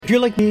you're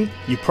like me,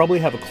 you probably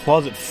have a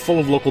closet full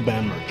of local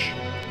band merch.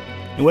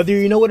 And whether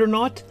you know it or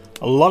not,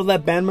 a lot of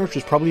that band merch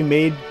was probably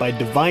made by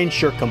Divine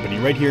Shirt Company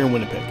right here in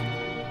Winnipeg.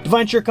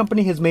 Divine Shirt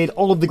Company has made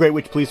all of the Great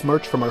Witch Police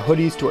merch, from our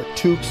hoodies to our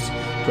toques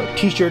to our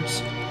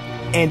t-shirts.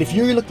 And if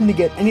you're looking to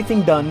get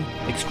anything done,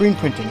 like screen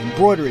printing,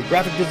 embroidery,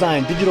 graphic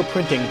design, digital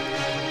printing,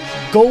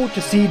 go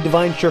to see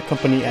Divine Shirt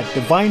Company at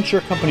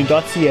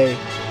divineshirtcompany.ca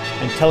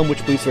and tell them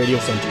Witch Police Radio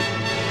sent you.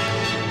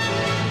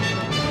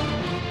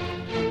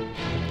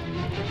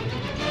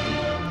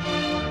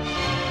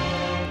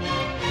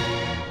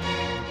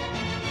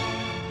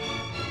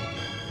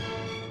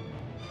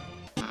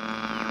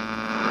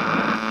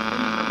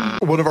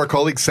 One of our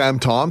colleagues, Sam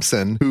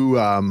Thompson, who,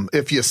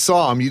 if you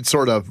saw him, you'd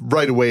sort of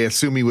right away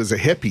assume he was a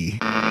hippie.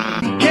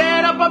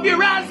 Get up off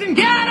your ass and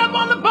get up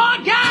on the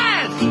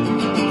podcast!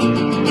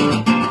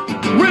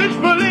 Witch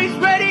Police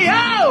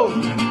Radio!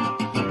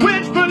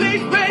 Witch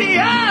Police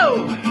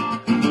Radio!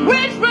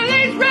 Witch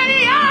Police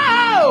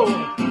Radio!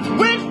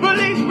 Witch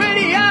Police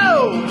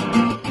Radio!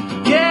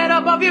 Get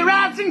up off your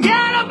ass and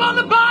get up on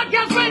the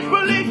podcast! Witch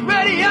Police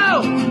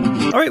Radio!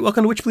 All right,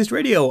 welcome to Witch Police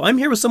Radio. I'm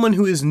here with someone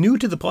who is new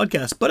to the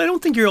podcast, but I don't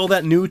think you're all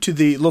that new to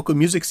the local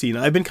music scene.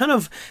 I've been kind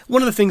of,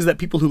 one of the things that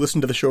people who listen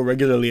to the show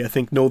regularly, I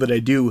think, know that I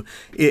do,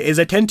 is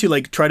I tend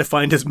to try to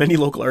find as many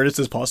local artists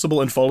as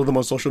possible and follow them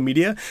on social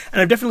media.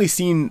 And I've definitely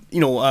seen,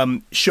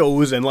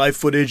 shows and live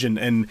footage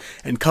and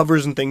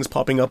covers and things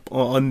popping up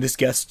on this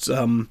guest's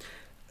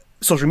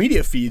social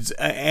media feeds.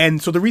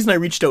 And so the reason I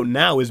reached out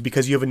now is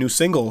because you have a new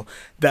single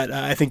that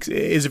I think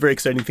is a very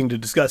exciting thing to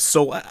discuss.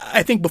 So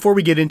I think before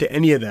we get into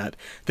any of that,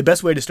 the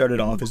best way to start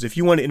it off is if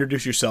you want to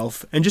introduce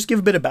yourself and just give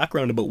a bit of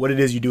background about what it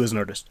is you do as an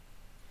artist.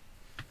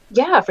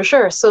 Yeah, for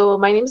sure. So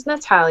my name is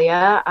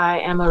Natalia. I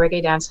am a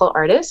reggae dancehall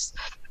artist.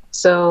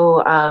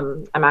 So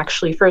I'm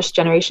actually first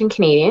generation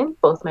Canadian.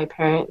 Both my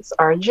parents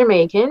are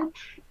Jamaican.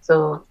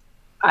 So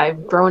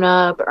I've grown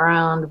up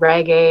around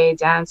reggae,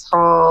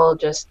 dancehall,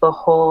 just the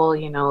whole,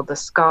 the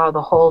ska,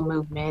 the whole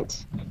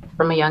movement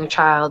from a young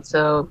child.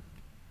 So,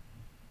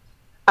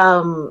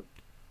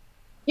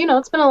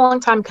 it's been a long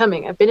time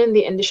coming. I've been in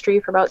the industry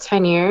for about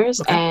 10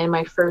 years, okay. And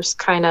my first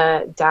kind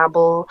of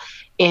dabble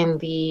in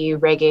the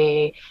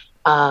reggae,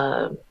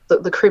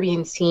 the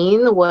Caribbean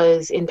scene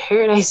was in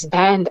Paradise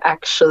Band,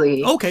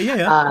 actually. Okay,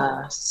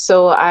 yeah.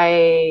 So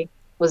I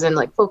was in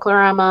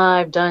Folklorama.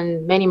 I've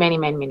done many, many,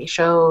 many, many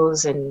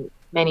shows and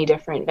many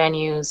different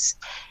venues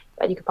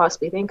that you could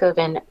possibly think of.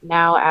 And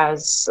now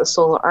as a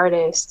solo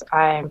artist,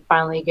 I'm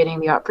finally getting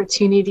the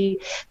opportunity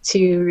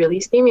to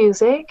release new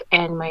music.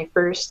 And my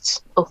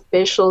first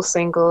official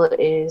single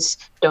is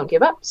Don't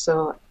Give Up.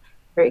 So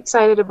very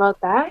excited about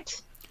that.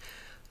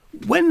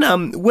 When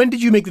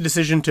did you make the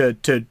decision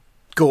to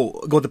go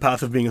the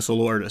path of being a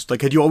solo artist?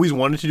 Had you always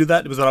wanted to do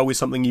that? Was that always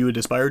something you had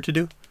aspired to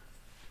do?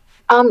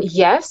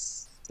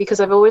 Yes,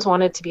 because I've always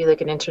wanted to be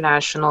an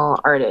international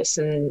artist.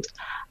 And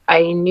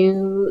I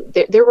knew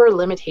that there were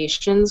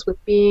limitations with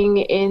being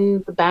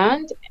in the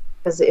band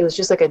because it was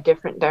just a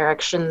different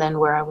direction than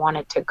where I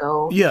wanted to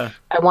go. Yeah.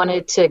 I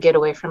wanted to get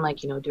away from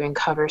doing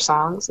cover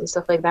songs and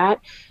stuff like that.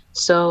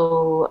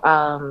 So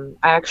I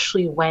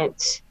actually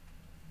went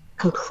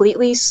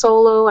completely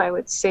solo, I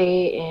would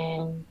say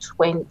in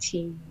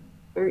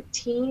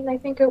 2013, I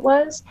think it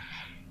was.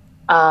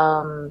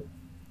 I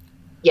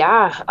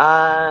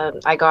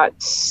got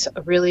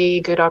a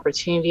really good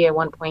opportunity at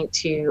one point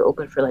to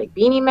open for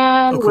Beanie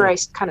Man, where I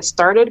kind of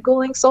started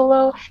going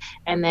solo,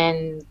 and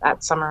then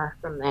that summer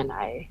from then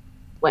I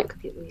went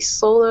completely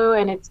solo,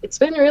 and it's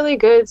been really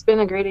good. It's been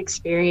a great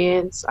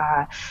experience.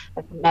 I've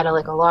met a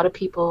lot of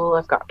people.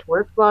 I've got to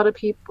work with a lot of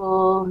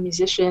people,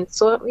 musicians.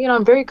 So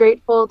I'm very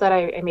grateful that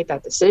I made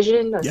that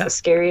decision. As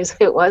scary as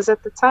it was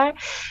at the time,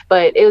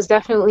 but it was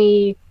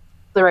definitely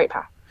the right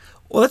path.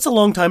 Well, that's a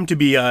long time to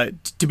be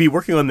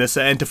working on this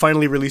and to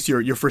finally release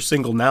your first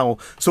single now.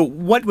 So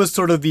what was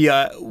sort of the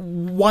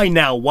why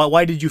now?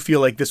 Why did you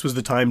feel like this was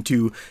the time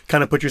to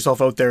kind of put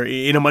yourself out there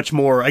in a much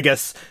more, I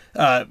guess,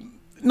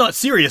 not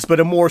serious, but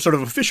a more sort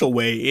of official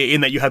way, in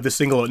that you have this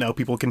single out now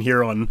people can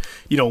hear on,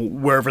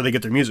 wherever they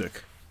get their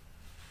music?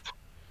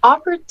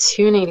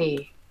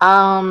 Opportunity.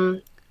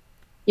 I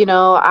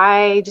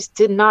just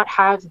did not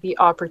have the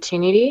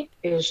opportunity.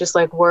 It was just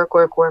work.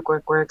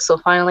 So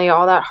finally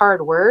all that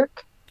hard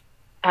work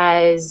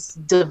has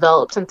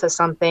developed into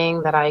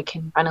something that I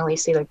can finally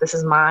say, this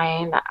is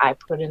mine. I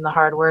put in the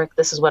hard work.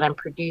 This is what I'm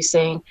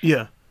producing.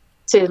 Yeah.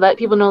 To let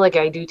people know,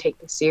 I do take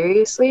this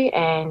seriously.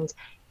 And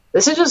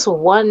this is just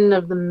one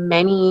of the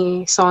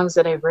many songs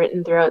that I've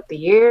written throughout the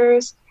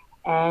years.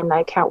 And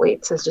I can't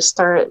wait to just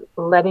start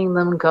letting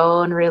them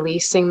go and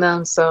releasing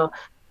them. So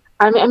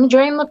I'm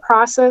enjoying the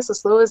process,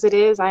 as slow as it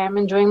is. I am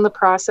enjoying the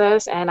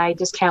process, and I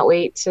just can't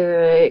wait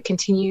to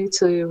continue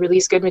to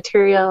release good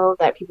material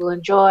that people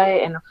enjoy,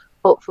 and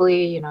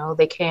hopefully,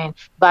 they can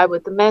vibe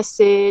with the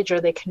message or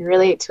they can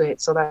relate to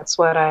it. So that's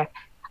what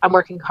I'm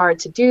working hard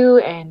to do.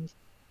 And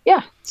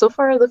yeah, so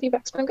far the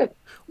feedback's been good.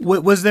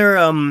 Was there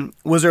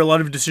a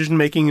lot of decision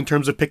making in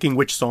terms of picking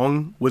which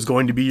song was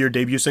going to be your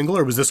debut single,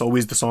 or was this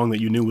always the song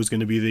that you knew was going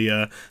to be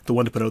the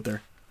one to put out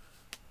there?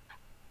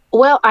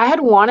 Well, I had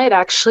wanted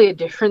actually a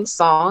different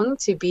song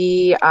to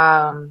be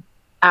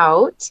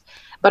out,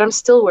 but I'm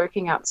still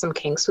working out some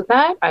kinks with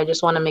that. I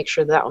just want to make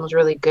sure that one was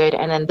really good.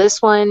 And then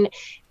this one,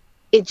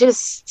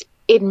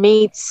 it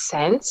made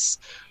sense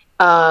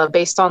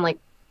based on like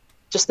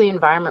just the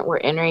environment we're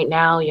in right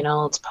now. You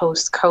know, it's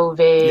post Yeah.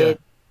 COVID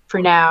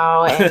for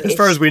now, and As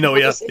far it's as we know,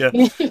 people yeah,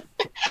 just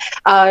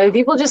yeah.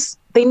 people just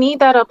they need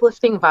that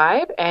uplifting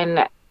vibe,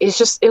 and it was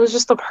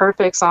just the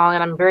perfect song,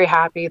 and I'm very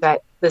happy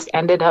that this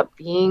ended up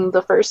being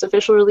the first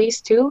official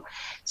release too.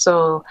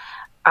 So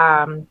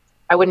um,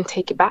 I wouldn't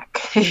take it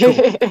back.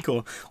 Cool,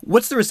 cool.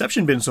 What's the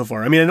reception been so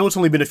far? I mean, I know it's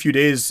only been a few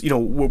days,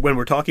 when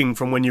we're talking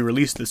from when you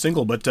released the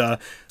single, but I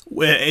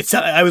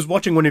was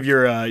watching one of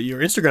your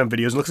Instagram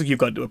videos, and it looks like you've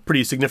got a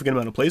pretty significant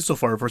amount of plays so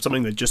far for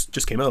something that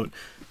just came out.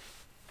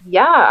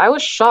 Yeah, I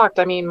was shocked.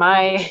 I mean,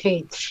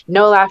 my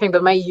no laughing,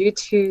 but my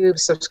YouTube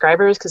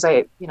subscribers, because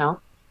it's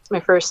my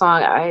first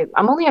song.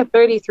 I'm only at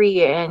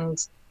 33,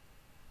 and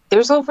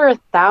there's over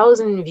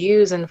 1,000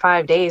 views in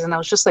 5 days, and I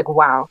was just like,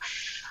 wow.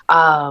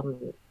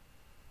 Um,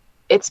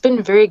 it's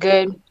been very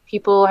good.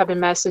 People have been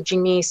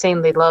messaging me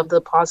saying they love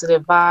the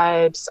positive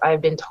vibes. I've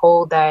been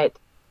told that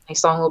my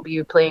song will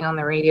be playing on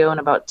the radio in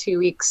about 2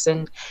 weeks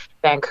in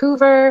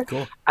Vancouver.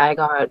 Cool. I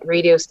got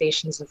radio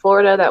stations in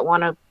Florida that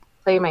want to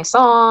play my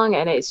song,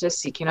 and it's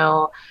just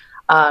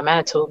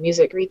Manitoba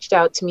Music reached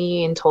out to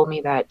me and told me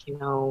that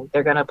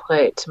they're gonna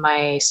put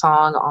my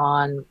song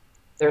on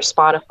their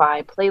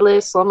Spotify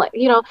playlist. So I'm like,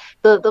 the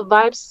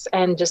vibes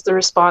and just the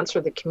response for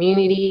the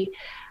community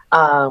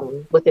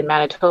within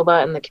Manitoba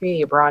and the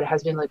community abroad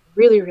has been like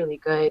really, really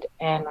good,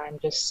 and I'm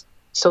just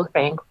so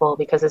thankful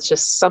because it's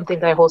just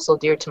something that I hold so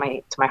dear to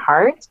my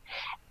heart,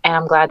 and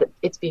I'm glad that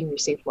it's being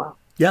received well.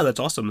 Yeah,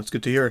 that's awesome. That's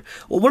good to hear.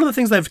 Well, one of the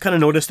things I've kind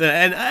of noticed,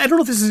 and I don't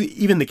know if this is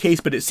even the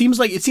case, but it seems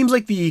like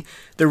the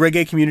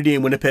reggae community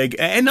in Winnipeg,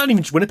 and not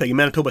even just Winnipeg, in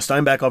Manitoba,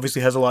 Steinbach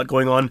obviously has a lot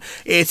going on.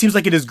 It seems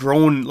like it has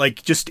grown,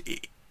 like just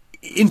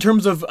in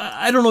terms of,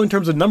 I don't know, in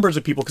terms of numbers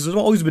of people, because there's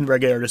always been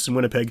reggae artists in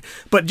Winnipeg,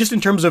 but just in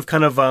terms of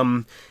kind of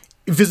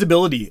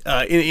visibility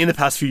in the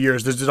past few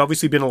years. There's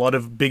obviously been a lot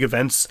of big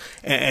events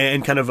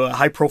and kind of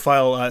high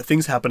profile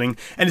things happening,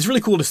 and it's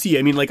really cool to see.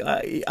 I mean, like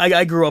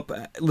I grew up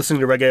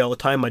listening to reggae all the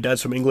time. My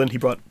dad's from England. He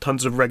brought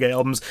tons of reggae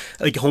albums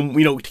like home,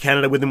 to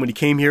Canada with him when he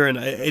came here, and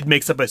it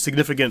makes up a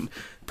significant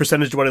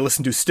percentage of what I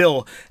listen to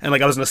still. And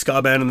like I was in a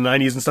ska band in the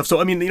 90s and stuff.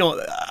 So I mean,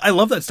 I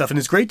love that stuff, and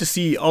it's great to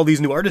see all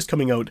these new artists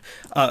coming out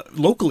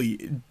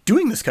locally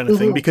doing this kind of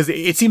thing, because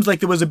it seems like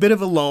there was a bit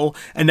of a lull,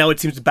 and now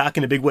it seems back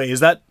in a big way. Is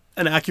that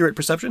an accurate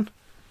perception?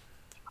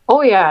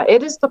 Oh yeah,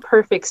 it is the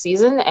perfect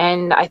season,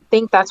 and I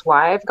think that's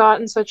why I've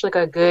gotten such like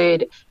a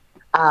good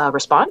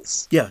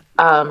response. Yeah.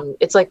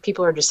 It's like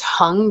people are just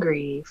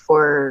hungry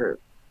for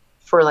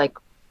like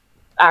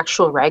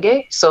actual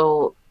reggae,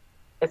 so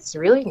it's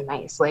really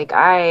nice. Like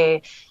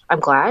I'm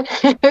glad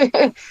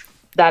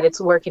that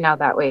it's working out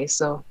that way.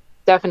 So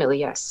definitely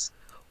yes.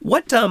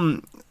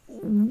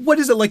 What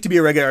is it like to be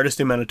a reggae artist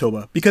in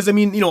Manitoba? Because I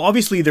mean,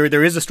 obviously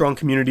there is a strong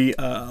community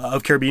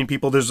of Caribbean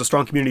people. There's a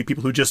strong community of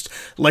people who just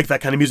like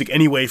that kind of music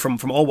anyway, from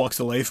all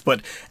walks of life.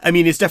 But I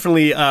mean, it's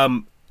definitely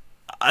a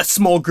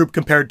small group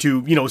compared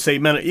to say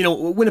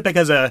Winnipeg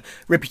has a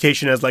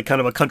reputation as like kind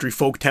of a country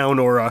folk town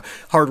or a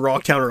hard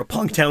rock town or a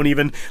punk town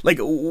even. Like,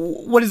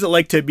 what is it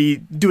like to be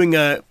doing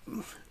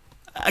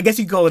I guess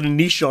you could call it a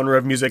niche genre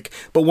of music,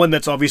 but one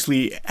that's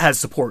obviously has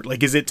support? Like,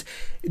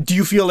 do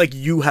you feel like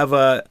you have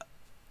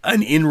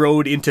an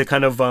inroad into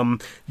kind of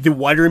the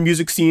wider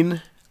music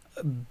scene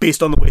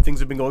based on the way things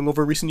have been going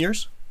over recent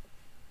years?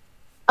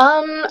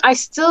 I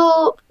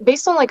still,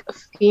 based on like a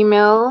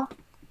female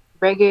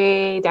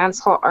reggae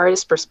dancehall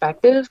artist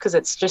perspective, because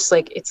it's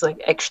like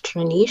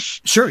extra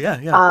niche. Sure, yeah.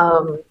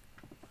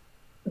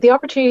 The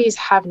opportunities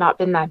have not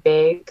been that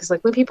big, because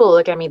like when people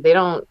look at me, they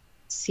don't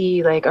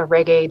see like a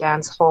reggae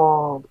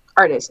dancehall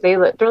artist. They're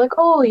like,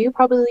 oh, you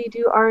probably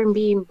do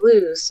R&B and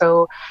blues,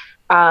 so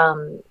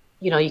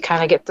you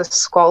kind of get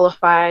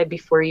disqualified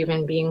before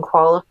even being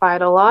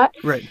qualified a lot.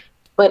 Right.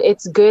 But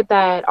it's good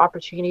that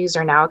opportunities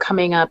are now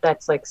coming up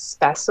that's like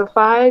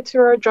specified to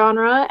our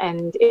genre,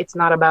 and it's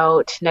not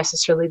about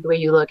necessarily the way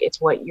you look, it's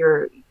what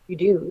you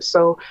do.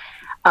 So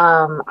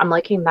I'm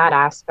liking that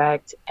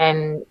aspect,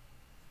 and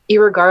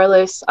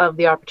irregardless of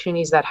the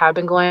opportunities that have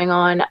been going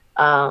on,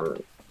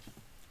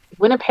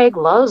 Winnipeg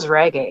loves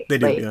reggae. They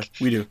do, yeah,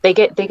 we do. They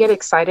get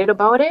excited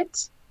about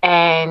it,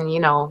 and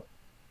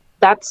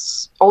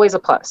that's always a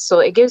plus. So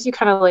it gives you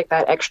kind of like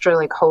that extra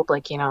like hope,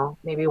 like,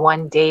 maybe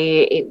one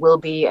day it will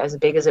be as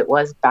big as it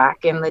was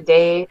back in the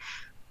day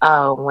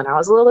when I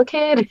was a little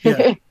kid.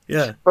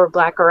 Yeah. For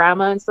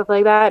Blackorama and stuff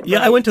like that. Yeah,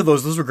 I went to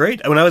those. Those were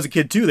great. When I was a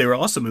kid too, they were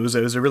awesome. It was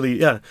a really,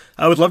 yeah.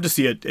 I would love to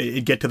see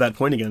it get to that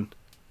point again.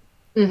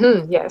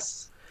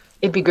 Yes.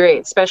 It'd be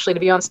great, especially to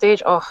be on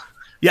stage. Oh,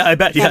 Yeah, I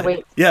bet. Can't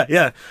Yeah, wait.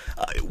 yeah.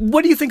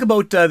 What do you think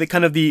about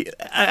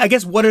I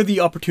guess, what are the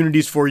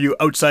opportunities for you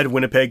outside of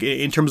Winnipeg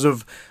in terms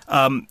of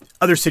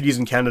other cities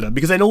in Canada?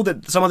 Because I know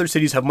that some other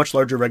cities have much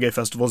larger reggae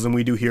festivals than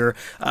we do here.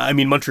 I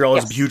mean, Montreal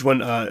is a huge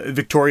one.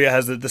 Victoria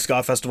has the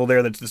ska festival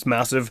there that's this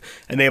massive,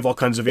 and they have all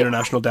kinds of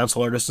international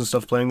dancehall artists and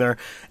stuff playing there.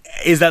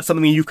 Is that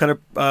something you've kind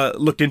of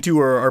looked into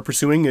or are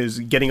pursuing, is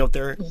getting out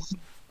there?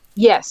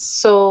 Yes.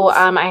 So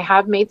I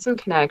have made some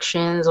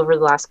connections over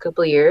the last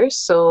couple of years.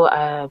 So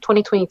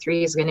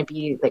 2023 is going to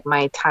be like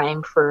my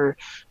time for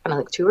kind of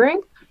like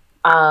touring.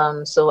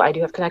 So I do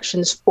have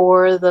connections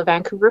for the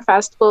Vancouver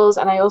festivals,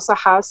 and I also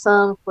have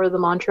some for the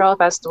Montreal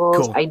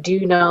festivals. Cool. I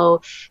do know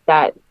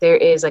that there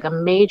is like a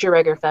major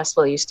reggae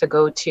festival I used to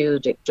go to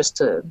just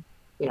to,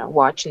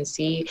 watch and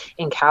see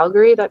in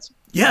Calgary. That's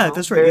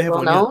That's right. very They have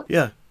well one. known.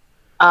 Yeah.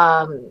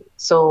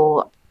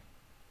 So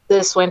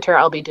this winter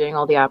I'll be doing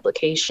all the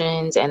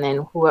applications, and then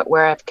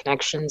where I have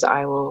connections,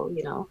 I will,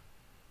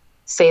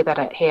 say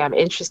that hey, I'm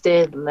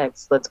interested.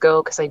 Let's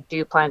go, because I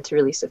do plan to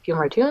release a few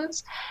more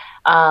tunes,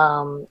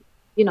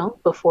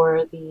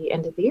 before the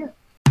end of the year.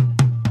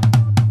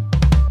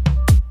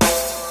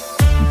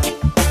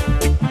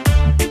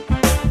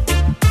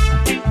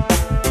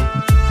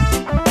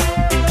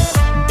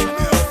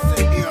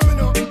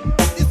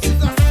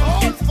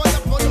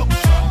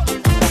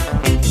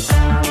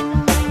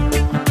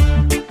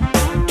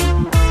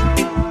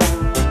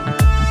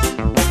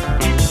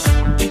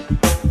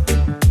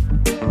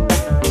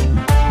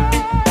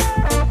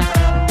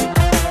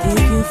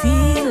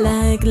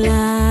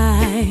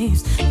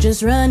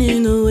 Just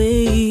running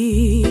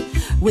away,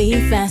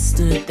 way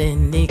faster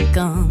than it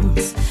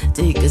comes.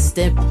 Take a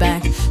step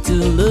back to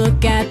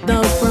look at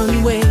the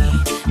front way.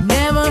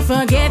 Never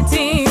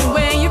forgetting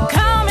where you're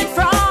coming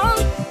from.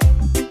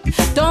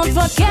 Don't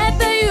forget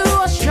that you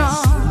are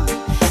strong.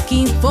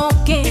 Keep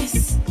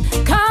focus,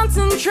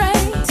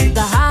 concentrate.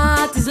 The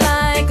heart is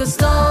like a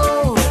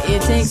stove.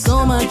 It takes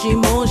so much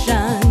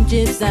emotion,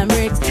 chips and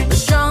bricks, but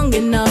strong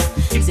enough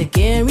to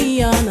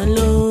carry on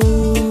alone.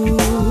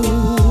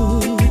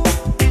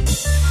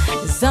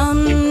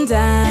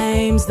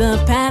 Sometimes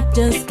the path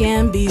just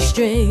can't be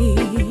straight.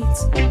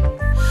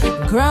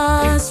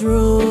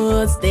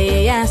 Crossroads,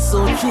 they ask,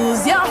 so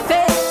choose your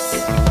fate.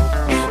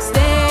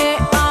 Stay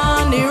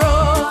on the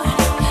road,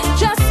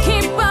 just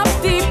keep up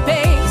the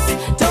pace.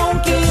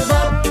 Don't give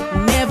up,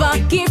 never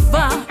give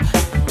up,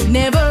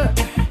 never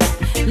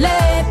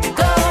let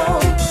go.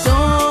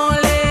 Don't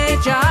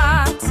let your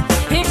heart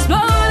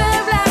explode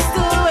and blast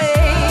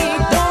away.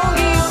 Don't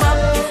give up,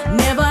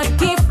 never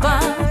give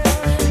up,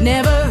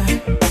 never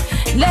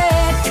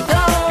let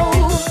go.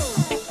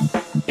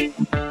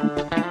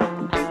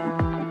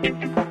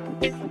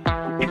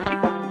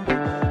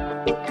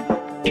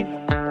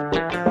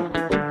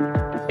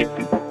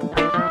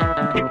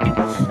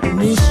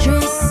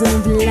 Mistress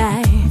of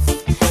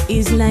life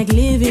is like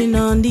living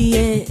on the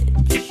edge.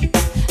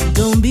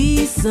 Don't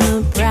be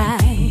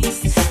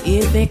surprised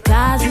if it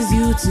causes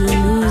you to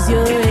lose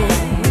your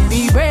head.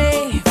 Be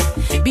brave,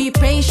 be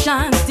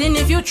patient, and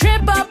if you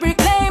trip up,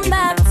 reclaim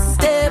that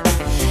step.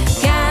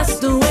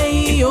 Cast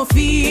away your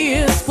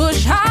fears,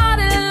 push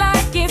harder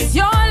like it's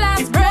your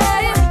last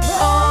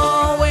breath.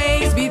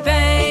 Always be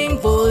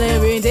thankful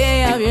every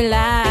day of your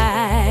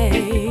life.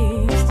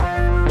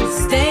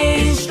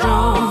 Stay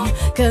strong,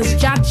 'cause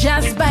Jah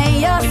just by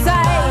your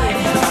side.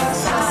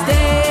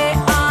 Stay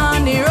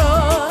on the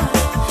road,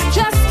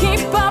 just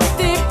keep up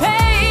the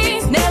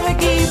pace. Never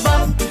give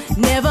up,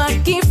 never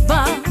give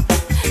up,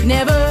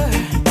 never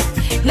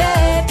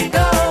let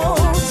go.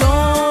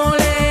 Don't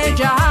let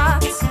your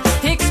heart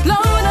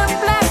explode and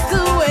blast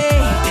away.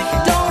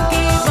 Don't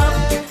give up,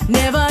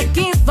 never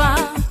give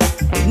up,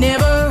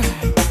 never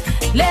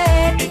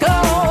let go.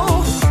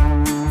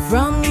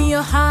 From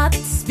your heart,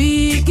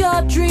 speak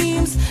your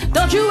dreams.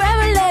 Don't you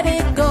ever let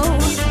it go,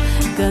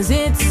 'cause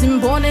it's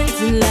important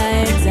to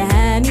life to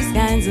have these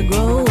kinds of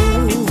growth.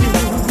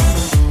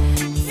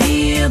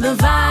 Feel the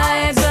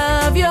vibes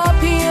of your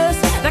peers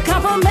that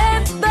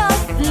complement the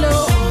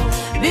flow.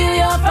 Build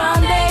your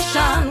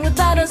foundation with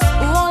others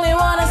who only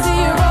wanna see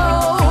you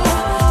grow.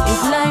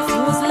 If life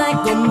was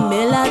like a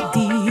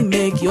melody,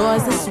 make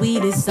yours the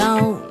sweetest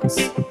sounds.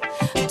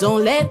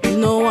 Don't let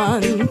no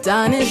one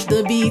tarnish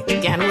the beat.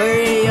 Can't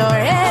worry your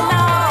head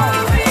now.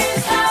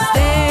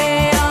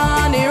 Stay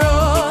on the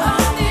road,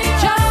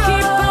 just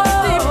keep up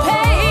the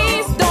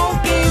pace. Don't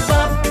give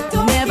up,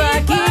 never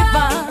give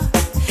up,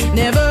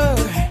 never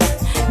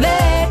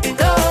let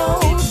go.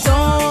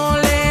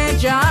 Don't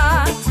let your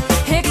heart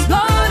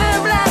explode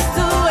and blast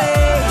away.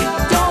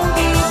 Don't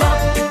give up,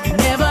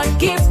 never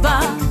give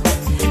up,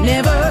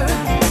 never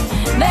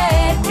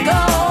let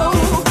go.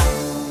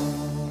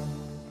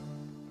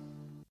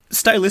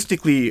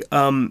 stylistically,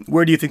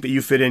 where do you think that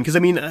you fit in? Because I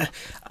mean,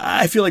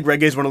 I feel like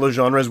reggae is one of those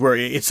genres where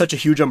it's such a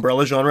huge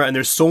umbrella genre, and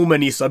there's so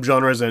many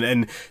subgenres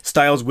and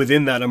styles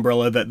within that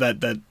umbrella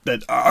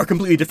that are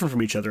completely different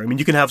from each other. I mean,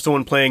 you can have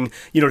someone playing,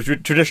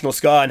 traditional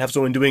ska and have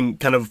someone doing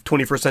kind of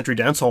 21st century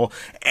dancehall,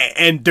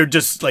 and they're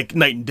just like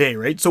night and day,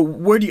 right? So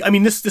where do you? I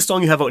mean, this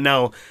song you have out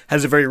now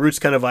has a very roots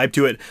kind of vibe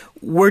to it.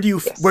 Where do you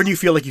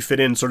feel like you fit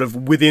in, sort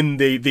of within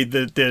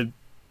the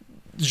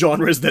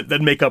genres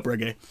that make up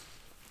reggae?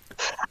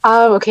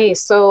 Okay,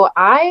 so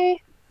I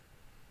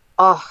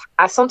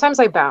sometimes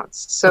I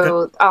bounce. So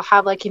Okay. I'll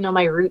have like,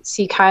 my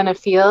rootsy kind of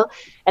feel.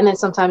 And then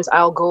sometimes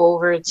I'll go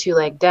over to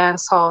like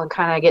dance hall and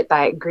kind of get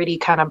that gritty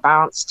kind of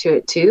bounce to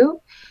it too.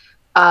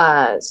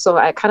 So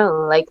I kind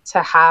of like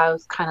to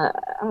have kind of,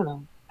 I don't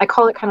know, I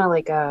call it kind of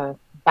like a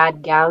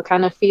bad gal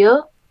kind of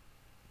feel.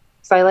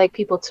 So I like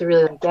people to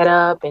really like, get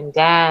up and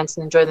dance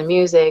and enjoy the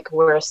music,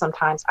 where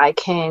sometimes I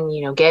can,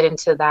 get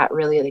into that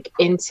really like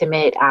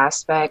intimate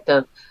aspect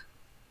of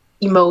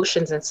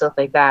emotions and stuff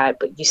like that,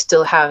 but you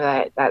still have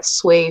that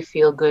sway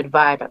feel good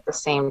vibe at the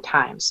same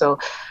time. So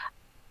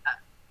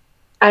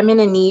I'm in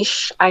a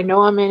niche. I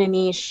know I'm in a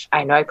niche.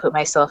 I know I put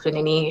myself in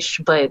a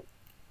niche, but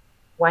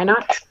why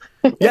not?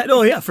 Yeah,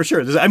 no, yeah, for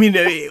sure. I mean,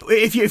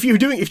 if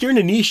you're in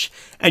a niche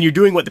and you're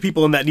doing what the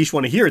people in that niche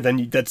want to hear,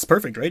 then that's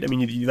perfect, right? I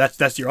mean,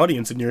 that's your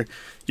audience, and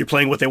you're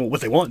playing what they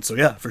want. So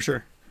yeah, for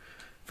sure,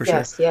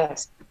 Yes.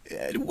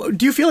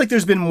 Do you feel like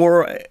there's been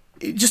more,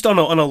 just on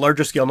a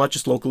larger scale, not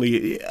just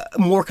locally,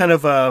 more kind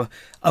of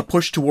a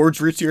push towards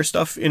rootsier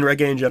stuff in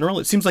reggae in general?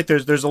 It seems like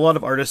there's a lot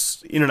of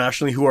artists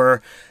internationally who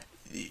are,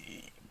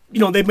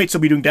 they might still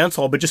be doing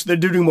dancehall, but just they're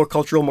doing more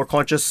cultural, more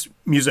conscious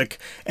music,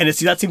 and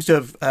that seems to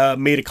have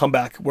made a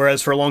comeback.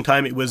 Whereas for a long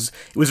time it was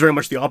very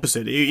much the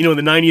opposite. In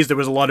the '90s there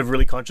was a lot of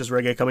really conscious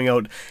reggae coming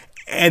out,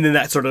 and then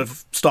that sort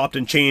of stopped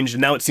and changed,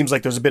 and now it seems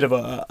like there's a bit of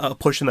a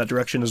push in that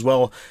direction as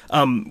well.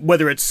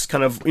 Whether it's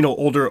kind of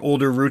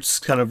older roots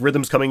kind of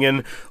rhythms coming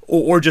in,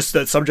 or just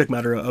the subject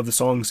matter of the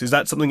songs. Is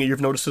that something that you've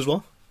noticed as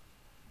well?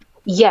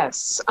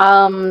 Yes.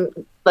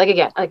 Like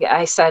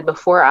I said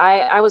before,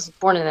 I was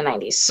born in the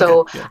 90s.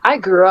 So Okay, yeah. I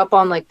grew up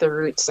on like the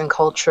roots and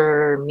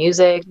culture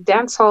music,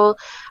 dancehall,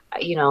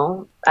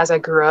 as I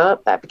grew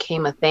up, that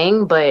became a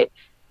thing. But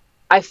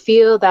I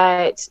feel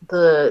that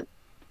the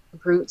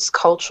roots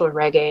cultural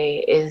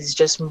reggae is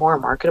just more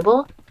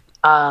marketable.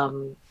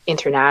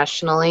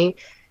 Internationally,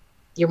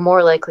 you're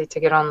more likely to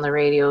get on the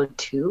radio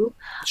too.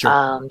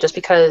 Sure. Just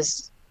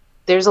because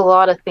there's a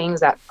lot of things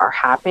that are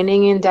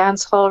happening in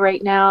dancehall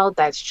right now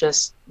that's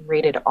just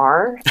rated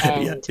R,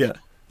 and Yeah.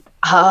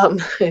 um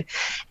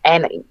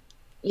and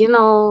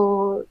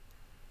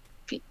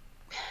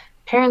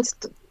parents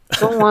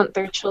don't want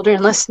their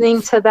children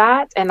listening to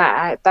that, and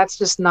I that's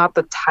just not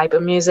the type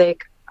of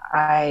music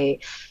I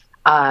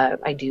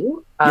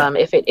do.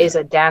 If it is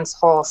a dance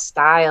hall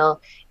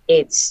style,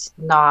 it's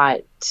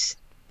not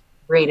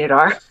rated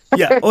R.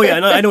 Yeah. Oh, yeah.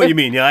 I know what you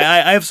mean. Yeah,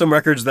 I have some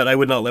records that I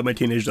would not let my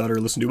teenage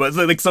daughter listen to, but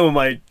like some of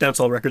my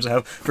dancehall records I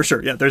have for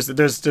sure. Yeah,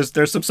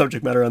 there's some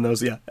subject matter on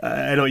those. Yeah,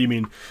 I know what you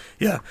mean.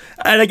 Yeah,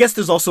 and I guess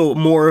there's also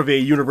more of a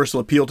universal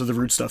appeal to the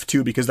root stuff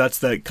too, because that's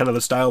the kind of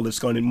the style that's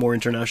gone in more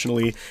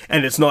internationally,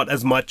 and it's not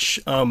as much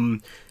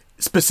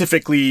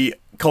specifically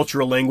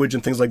cultural language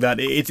and things like that.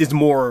 It's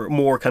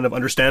more kind of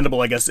understandable,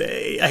 I guess.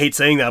 I hate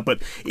saying that,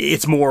 but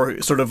it's more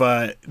sort of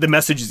the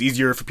message is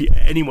easier for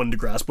anyone to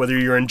grasp, whether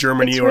you're in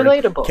Germany It's or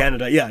relatable.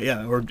 Canada,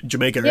 yeah, or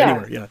Jamaica or Yeah.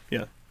 anywhere,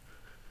 yeah.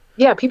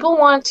 Yeah, people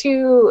want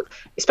to,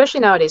 especially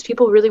nowadays,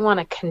 people really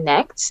want to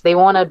connect. They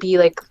want to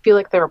feel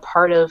like they're a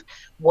part of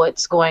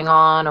what's going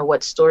on or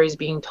what stories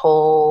being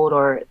told,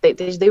 or they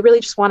really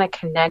just want to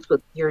connect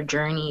with your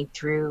journey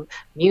through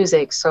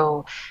music.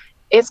 So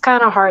it's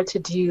kind of hard to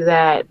do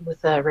that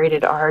with a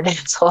rated R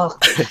dancehall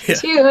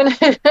tune.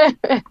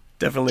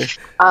 Definitely.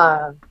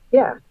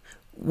 Yeah.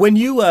 When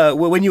you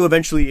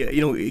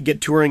eventually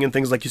get touring and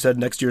things, like you said,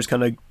 next year is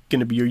kind of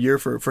going to be your year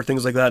for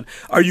things like that.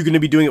 Are you going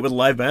to be doing it with a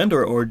live band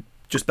or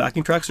just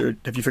backing tracks, or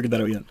have you figured that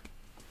out yet?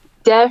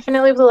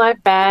 Definitely with a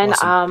live band.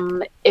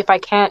 Awesome. If I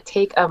can't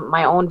take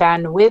my own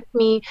band with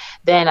me,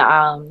 then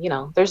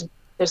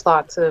there's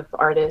lots of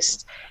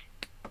artists,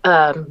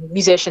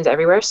 musicians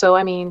everywhere. So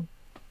I mean,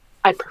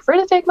 I prefer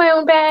to take my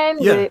own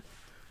band, Yeah. but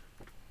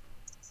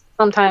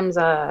sometimes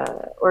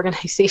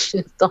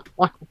organizations don't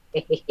want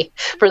to pay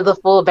for the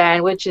full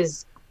band, which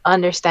is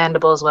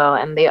understandable as well.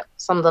 And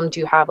some of them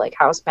do have like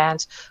house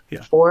bands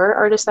for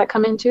artists that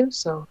come into.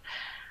 So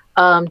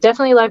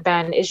definitely live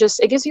band.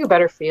 It gives you a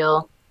better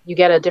feel. You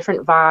get a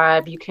different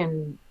vibe. You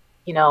can,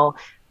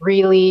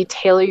 really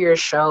tailor your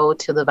show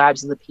to the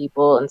vibes of the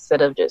people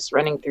instead of just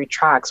running through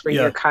tracks where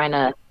you're kind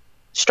of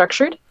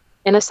structured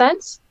in a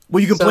sense. Well,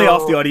 you can play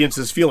off the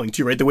audience's feeling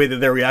too, right? The way that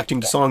they're reacting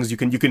to songs, you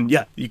can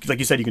like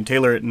you said, you can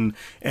tailor it and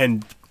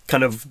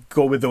kind of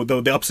go with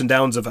the ups and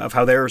downs of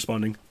how they're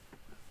responding.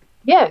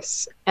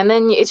 Yes, and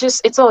then it's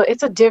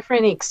a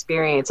different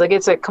experience. Like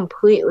it's a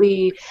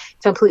completely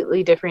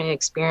different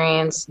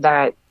experience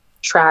that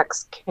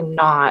tracks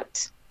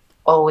cannot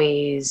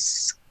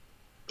always.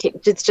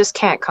 It just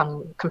can't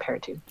come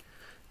compared to.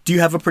 Do you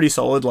have a pretty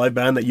solid live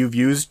band that you've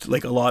used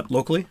like a lot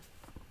locally?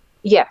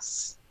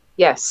 Yes.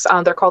 Yes.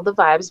 They're called the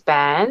Vibes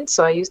Band.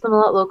 So I use them a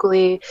lot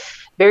locally.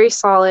 Very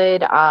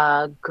solid,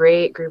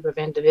 great group of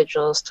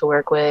individuals to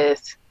work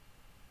with.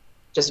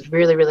 Just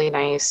really, really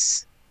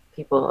nice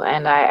people.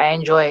 And I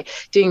enjoy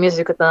doing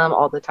music with them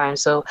all the time.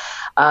 So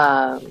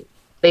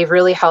they've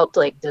really helped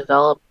like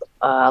develop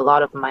a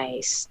lot of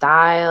my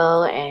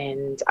style.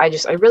 And I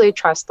really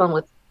trust them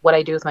with what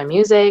I do with my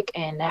music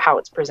and how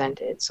it's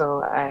presented.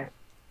 So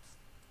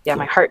yeah,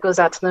 my heart goes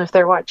out to them if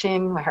they're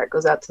watching. My heart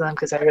goes out to them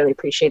because I really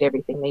appreciate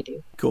everything they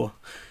do. Cool.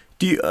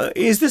 Do you,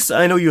 is this,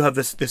 I know you have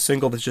this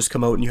single that's just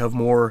come out and you have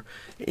more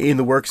in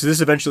the works. Is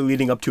this eventually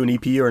leading up to an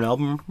EP or an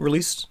album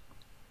release?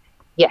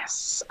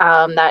 Yes,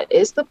 that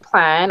is the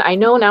plan. I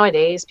know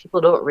nowadays people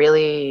don't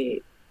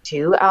really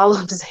do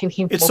albums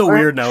anymore. It's so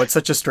weird now. It's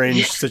such a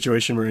strange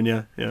situation we're in.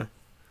 Yeah.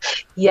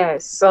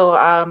 Yes, so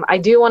I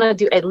do want to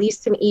do at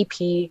least an EP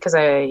because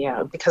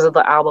of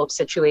the album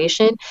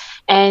situation,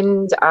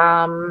 and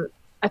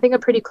I think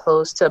I'm pretty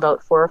close to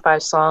about 4 or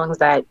 5 songs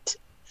that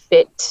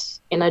fit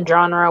in a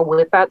genre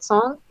with that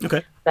song.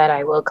 Okay. That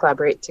I will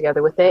collaborate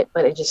together with it,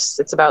 but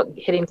it's about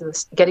getting to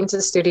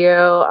the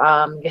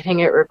studio, getting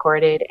it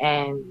recorded,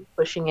 and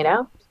pushing it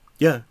out.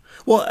 Yeah.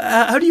 Well,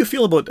 how do you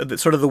feel about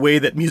sort of the way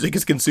that music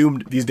is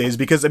consumed these days?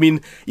 Because, I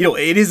mean,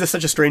 it is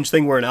such a strange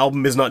thing where an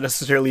album is not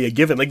necessarily a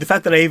given. Like, the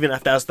fact that I even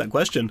have to ask that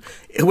question,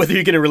 whether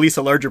you're going to release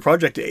a larger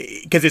project,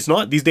 because it's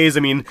not these days. I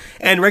mean,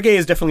 and reggae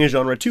is definitely a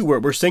genre, too,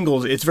 where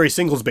singles, it's very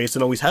singles-based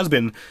and always has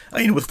been,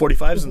 with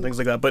 45s and things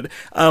like that. But,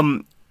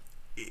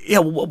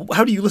 yeah,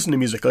 how do you listen to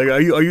music? Like,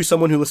 are you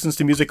someone who listens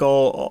to music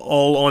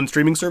all on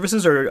streaming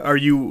services, or are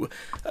you?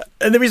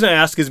 And the reason I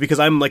ask is because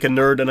I'm like a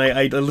nerd and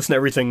I listen to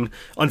everything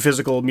on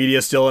physical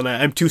media still, and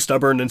I'm too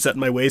stubborn and set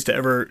in my ways to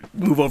ever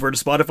move over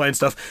to Spotify and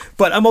stuff.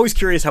 But I'm always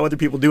curious how other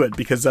people do it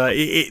because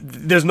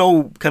there's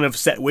no kind of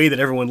set way that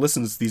everyone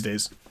listens these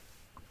days.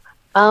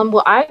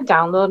 Well, I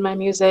download my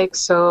music,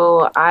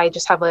 so I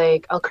just have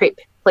I'll create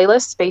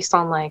playlists based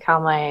on like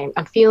how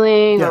I'm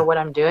feeling or what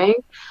I'm doing.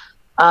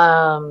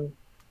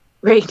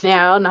 Right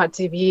now, not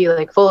to be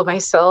like full of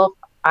myself,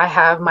 I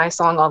have my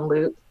song on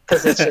loop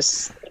because it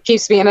just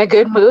keeps me in a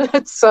good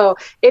mood. So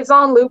it's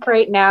on loop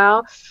right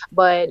now.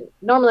 But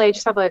normally I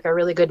just have like a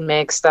really good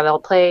mix that I'll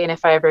play. And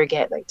if I ever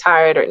get like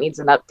tired or it needs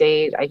an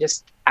update, I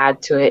just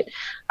add to it.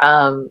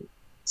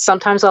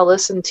 Sometimes I'll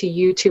listen to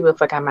YouTube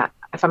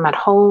if I'm at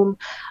home,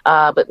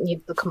 but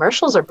the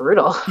commercials are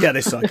brutal. Yeah, they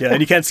suck. Yeah,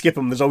 and you can't skip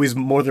them. There's always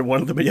more than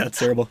one of them. But yeah, it's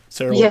terrible. It's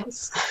terrible.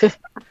 Yes.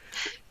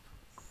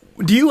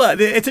 Do you?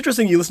 It's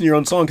interesting you listen to your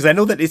own song because I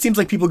know that it seems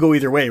like people go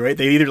either way, right?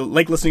 They either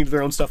like listening to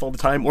their own stuff all the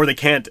time, or they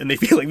can't, and they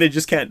feel like they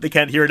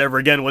can't hear it ever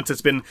again once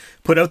it's been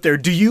put out there.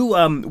 Do you,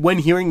 when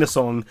hearing the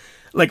song,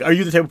 like, are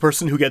you the type of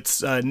person who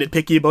gets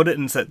nitpicky about it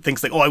and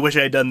thinks like, oh, I wish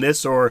I had done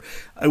this, or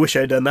I wish I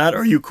had done that? Or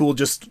are you cool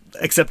just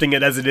accepting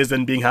it as it is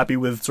and being happy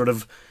with sort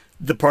of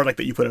the product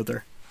that you put out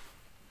there?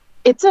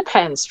 It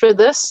depends. For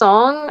this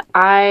song,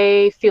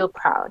 I feel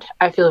proud.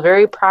 I feel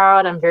very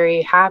proud. I'm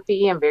very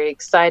happy. I'm very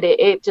excited.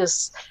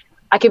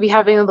 I could be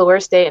having the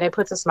worst day and it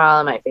puts a smile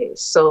on my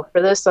face. So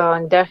for this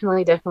song,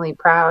 definitely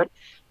proud.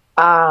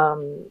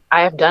 I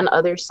have done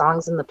other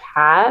songs in the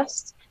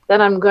past that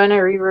I'm going to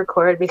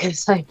re-record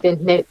because I've been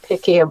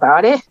nitpicky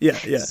about it.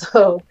 Yeah.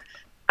 So,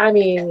 I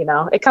mean,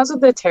 it comes with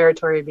the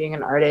territory of being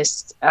an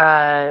artist.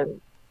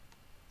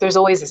 There's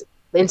always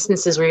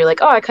instances where you're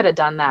like, oh, I could have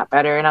done that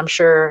better. And I'm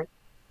sure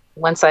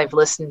once I've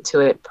listened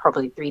to it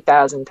probably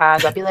 3,000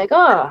 times, I'll be like,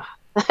 oh,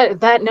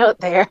 that note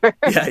there.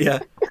 Yeah.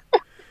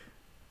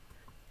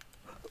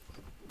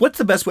 What's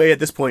the best way at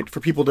this point for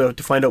people to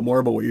find out more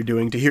about what you're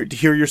doing, to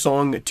hear your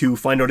song, to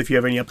find out if you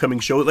have any upcoming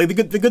shows? Like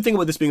the good thing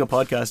about this being a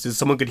podcast is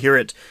someone could hear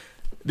it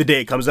the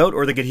day it comes out,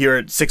 or they could hear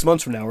it 6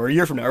 months from now, or a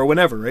year from now, or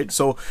whenever, right?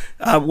 So,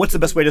 what's the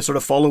best way to sort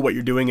of follow what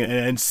you're doing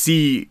and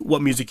see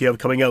what music you have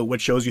coming out, what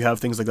shows you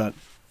have, things like that?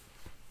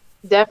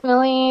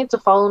 Definitely to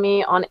follow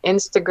me on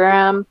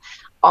Instagram.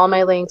 All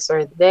my links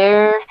are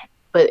there.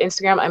 But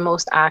Instagram, I'm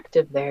most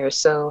active there.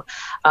 So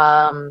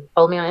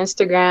follow me on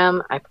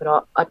Instagram. I put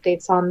all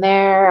updates on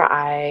there.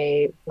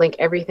 I link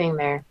everything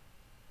there.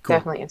 Cool.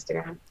 Definitely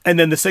Instagram. And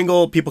then the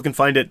single, people can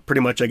find it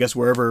pretty much, I guess,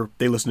 wherever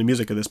they listen to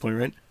music at this point,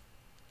 right?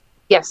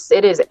 Yes,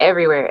 it is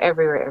everywhere.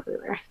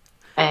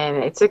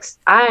 And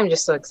I'm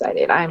just so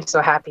excited. I'm so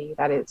happy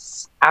that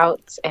it's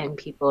out and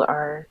people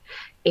are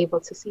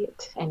able to see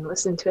it and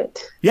listen to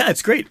it. Yeah,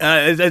 it's great.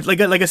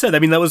 Like I said, I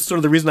mean, that was sort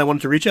of the reason I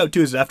wanted to reach out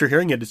too. Is after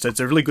hearing it, it's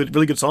a really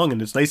good song,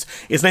 and it's nice.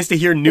 It's nice to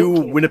hear new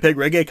Winnipeg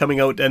reggae coming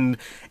out and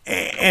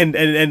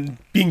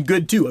being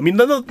good too. I mean,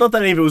 not that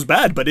any of it was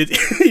bad, but it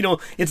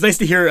it's nice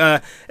to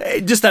hear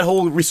just that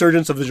whole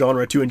resurgence of the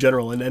genre too in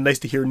general, and nice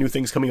to hear new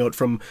things coming out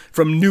from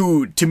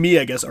new, to me,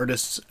 I guess,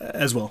 artists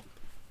as well.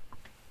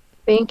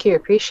 Thank you.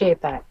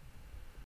 Appreciate that.